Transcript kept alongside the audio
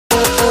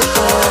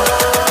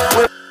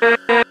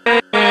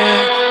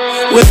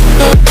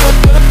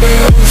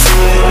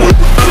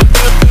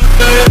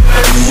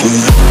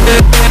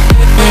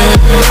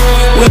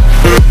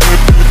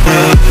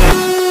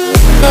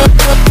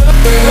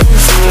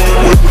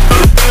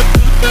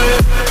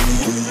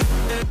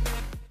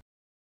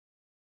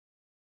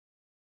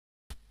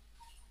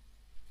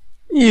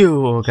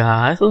Yo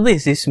guys,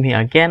 this is me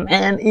again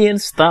and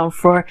it's time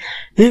for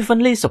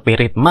Heavenly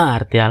Spirit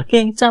Martial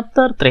King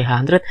chapter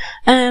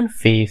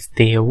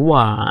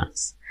 351.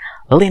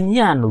 Lin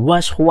Yan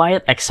was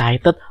quite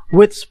excited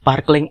with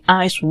sparkling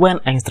eyes when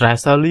Extra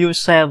Liu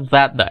said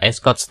that the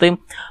escorts team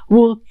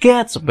would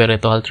get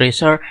spiritual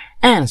treasure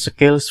and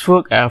skills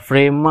book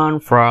every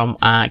month from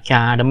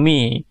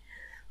Academy.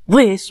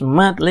 This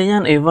made Lin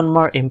Yan even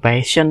more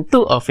impatient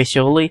to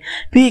officially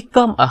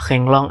become a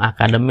Qinglong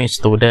Academy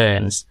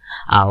student.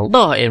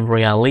 Although in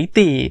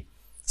reality,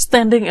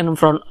 standing in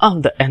front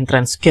of the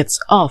entrance gates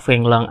of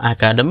Qinglong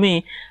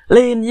Academy,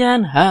 Lin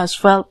Yan has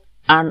felt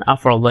an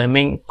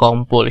overwhelming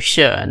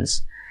compulsion,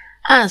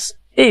 as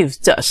if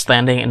just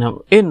standing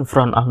in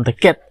front of the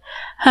gate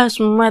has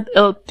made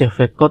it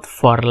difficult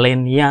for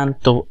Lin Yan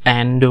to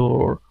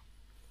endure.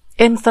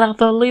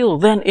 Instructor Liu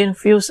then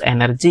infused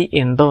energy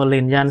into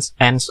Lin Yan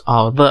and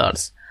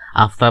others.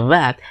 After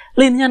that,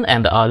 Lin Yan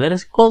and the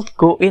others could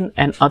go in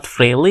and out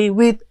freely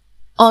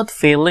without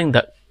feeling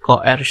the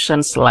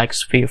coercions like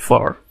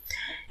before.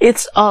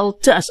 It's all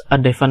just a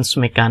defense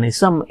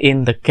mechanism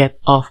in the gate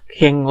of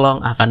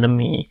Qinglong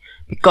Academy,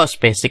 because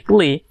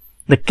basically,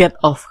 the gate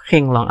of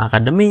Qinglong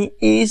Academy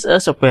is a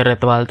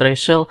spiritual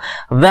treasure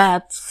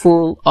that's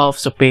full of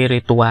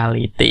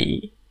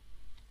spirituality.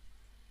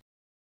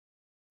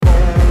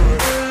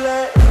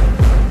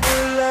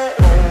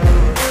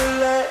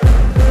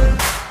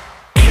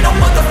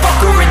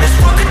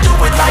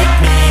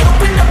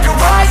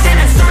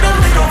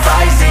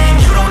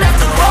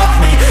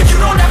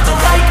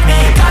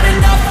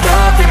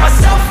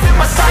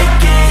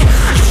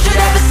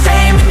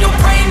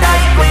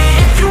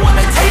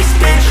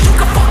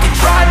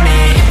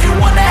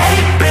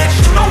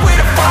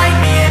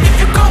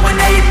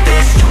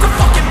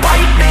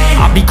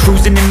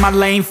 Cruising in my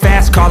lane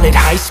fast, call it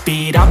high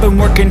speed. I've been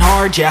working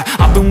hard, yeah,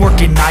 I've been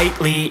working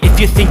nightly. If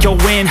you think you'll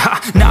win, ha,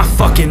 not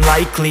fucking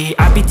likely.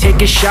 I be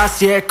taking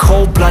shots, yeah,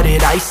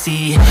 cold-blooded,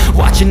 icy.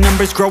 Watching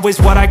numbers grow is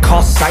what I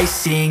call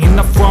sightseeing. In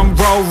the front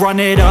row, run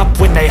it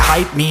up when they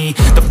hype me.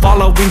 The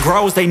following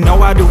grows, they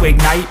know how to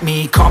ignite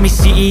me. Call me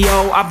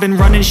CEO, I've been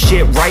running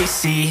shit right,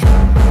 see.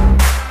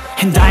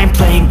 And I ain't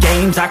playing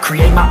games, I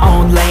create my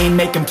own lane,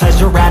 making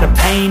pleasure out of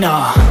pain,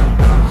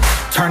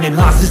 turning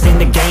losses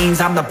into gains.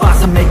 I'm the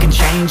boss, I'm making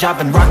change. I've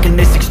been rocking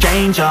this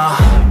exchange,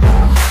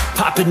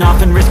 popping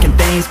off and risking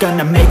things.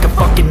 Gonna make a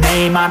fucking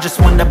name, I just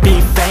wanna be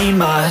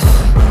famous.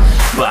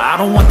 But I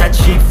don't want that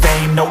cheap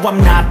fame, no,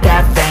 I'm not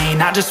that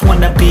vain. I just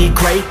wanna be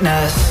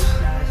greatness.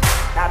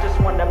 I just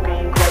wanna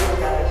be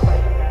greatness.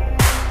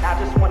 I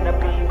just wanna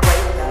be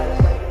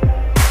greatness.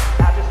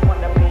 I just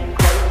wanna be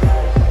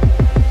greatness.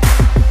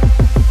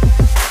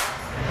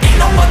 Ain't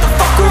no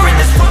motherfucker in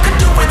this world can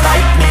do it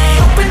like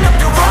me. Open up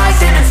your eyes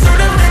and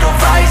insert a little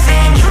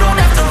rising. You don't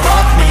have to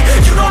love me,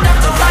 you don't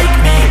have to like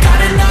me.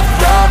 Got enough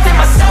love in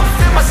myself,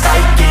 in my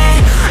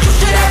psyche. You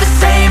should have the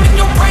same in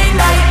your brain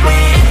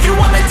nightly. If you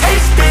wanna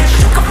taste, bitch,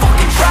 you can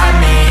fucking try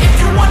me. If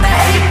you wanna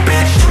hate,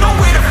 bitch, you know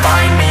where to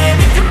find me.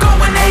 And if you go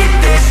and hate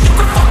this, you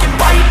can fucking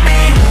bite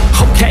me.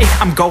 Okay,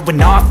 I'm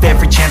going off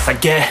every chance I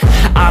get.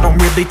 I don't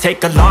really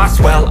take a loss,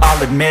 well,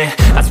 I'll admit.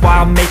 That's why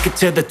I'll make it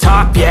to the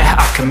top, yeah,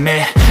 I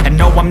commit. And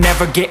no, I'm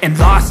never getting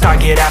lost, I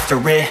get after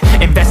it.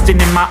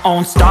 Investing in my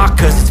own stock,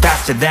 cause it's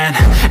faster than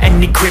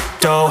any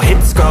crypto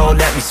hits go,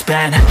 let me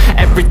spend.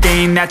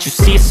 Everything that you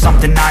see is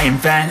something I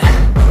invent,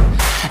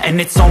 and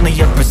it's only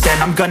a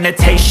percent. I'm gonna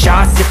take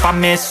shots, if I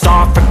miss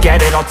all,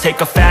 forget it. I'll take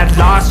a fat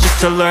loss just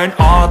to learn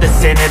all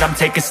that's in it. I'm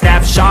taking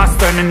snapshots,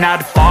 learning how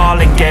to fall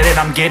and get it.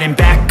 I'm getting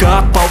back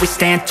up, always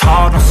stand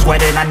tall, don't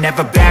sweat it. I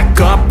never back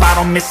up, I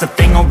don't miss a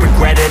thing or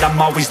regret it.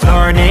 I'm always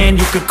learning,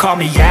 you could call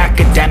me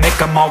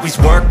academic. I'm always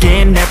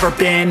working, never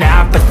been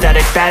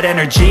apathetic. That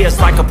energy is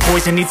like a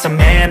poison, needs some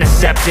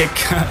antiseptic.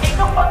 Ain't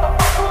no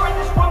motherfucker in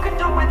this world can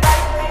do it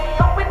like me.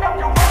 Open up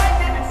your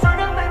eyes and insert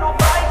a little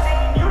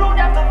rising. You don't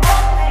have to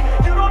love me,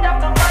 you don't have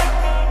to like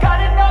me.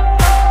 Got enough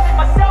love in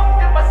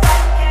myself, in my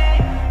psyche.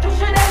 You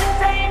should have the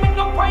same in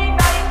your brain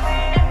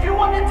nightly. If you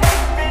wanna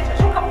taste, bitch,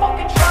 you can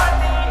fucking try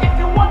me. If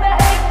you wanna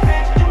hate,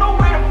 bitch, you know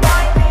where to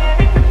find me. And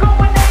if you go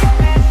and hate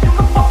this, you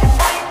can fucking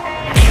fight me.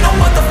 Ain't no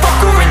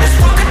motherfucker in this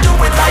world can do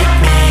it like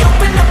me.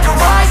 Open up your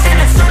eyes and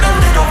insert a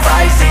little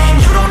rising.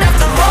 You don't have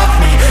to love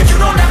me, you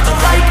don't have to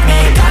like me.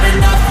 Got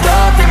enough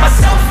love in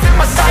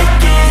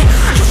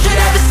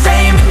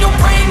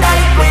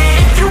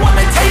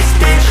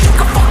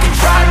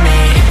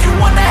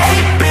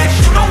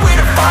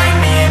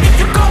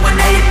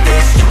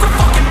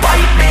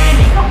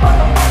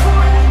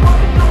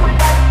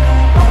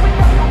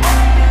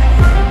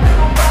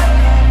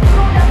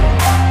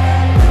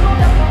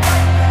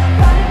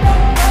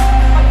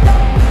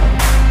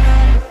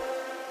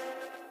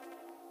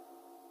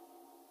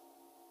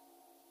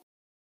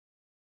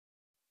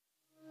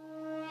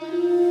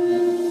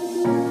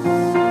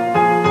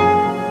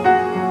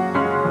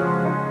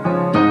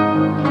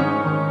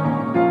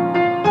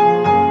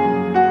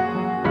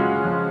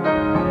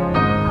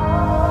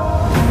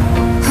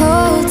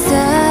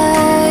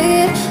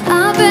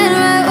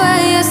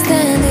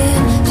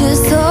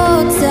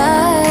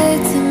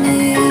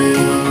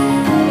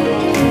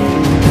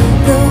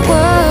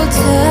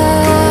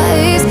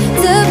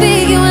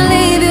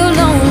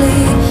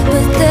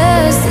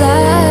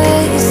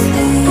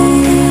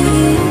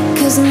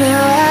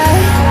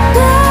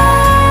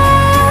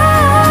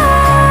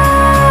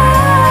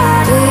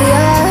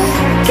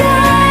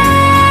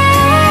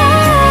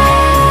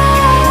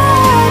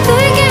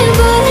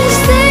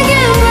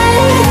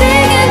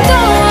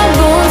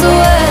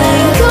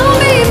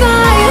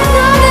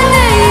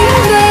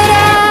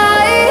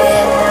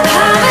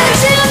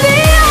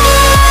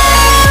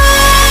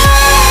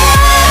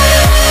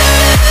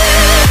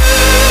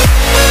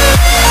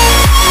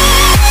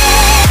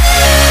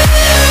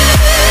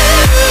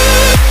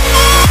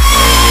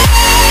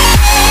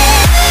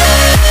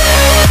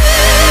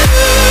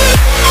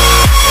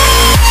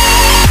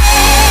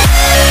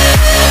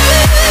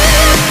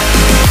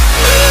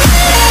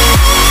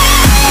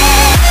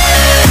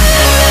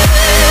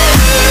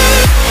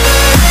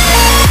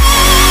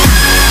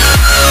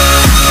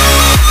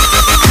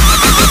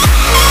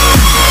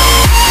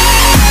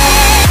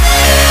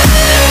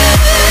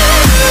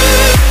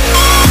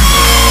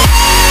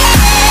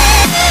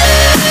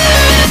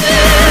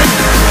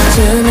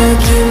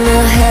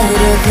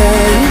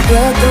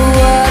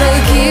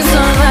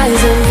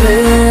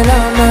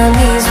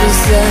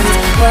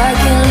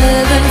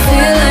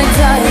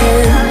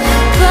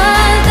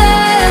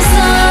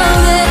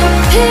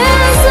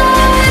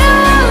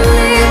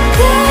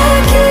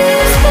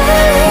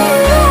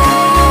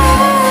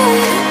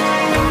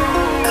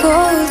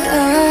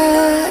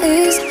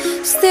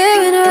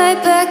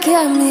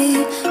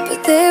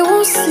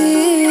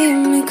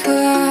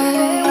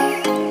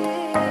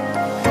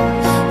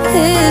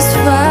This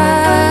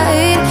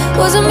fight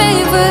wasn't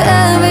made for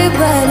every